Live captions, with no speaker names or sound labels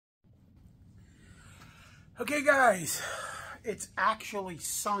Okay guys, it's actually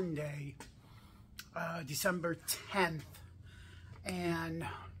Sunday, December 10th, and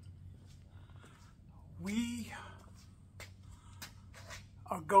we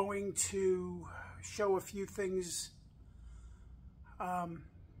are going to show a few things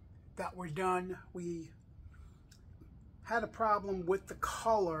that were done. We had a problem with the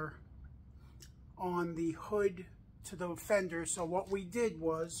color on the hood to the fender, so what we did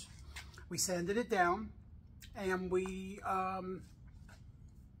was we sanded it down and we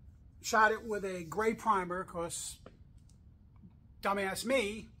shot it with a gray primer, because dumbass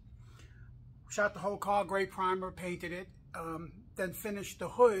me shot the whole car gray primer, painted it, then finished the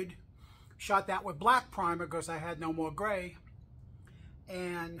hood, shot that with black primer because I had no more gray,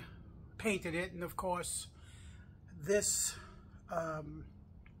 and painted it. And of course this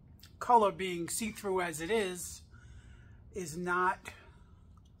color, being see-through as it is not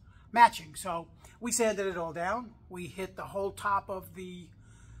matching. So we sanded it all down. We hit the whole top of the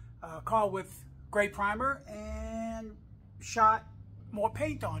car with gray primer and shot more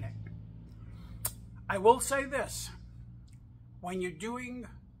paint on it. I will say this: when you're doing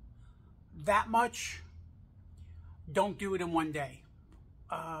that much, don't do it in one day.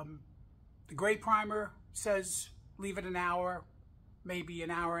 The gray primer says leave it an hour, maybe an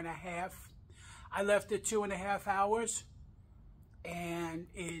hour and a half. I left it 2.5 hours, and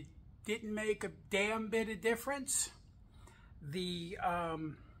it didn't make a damn bit of difference. The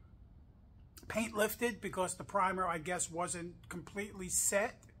paint lifted because the primer, I guess, wasn't completely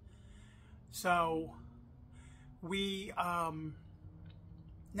set. So we now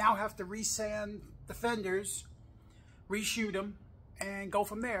have to resand the fenders, reshoot them, and go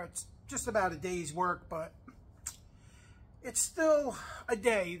from there. It's just about a day's work, but it's still a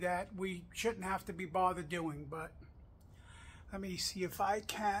day that we shouldn't have to be bothered doing. But let me see if I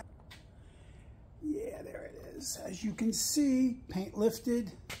can. Yeah, there it is. As you can see, paint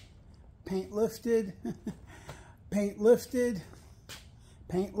lifted, paint lifted, paint lifted,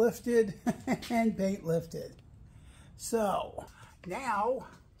 paint lifted, and paint lifted. So now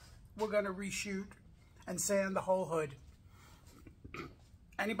we're going to reshoot and sand the whole hood.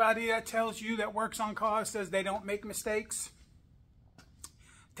 Anybody that tells you that works on cars says they don't make mistakes,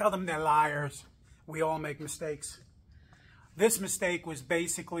 tell them they're liars. We all make mistakes. This mistake was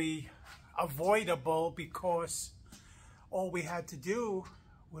basically avoidable because all we had to do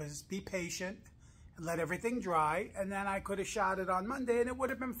was be patient and let everything dry, and then I could have shot it on Monday and it would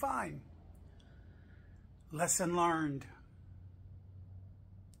have been fine. Lesson learned.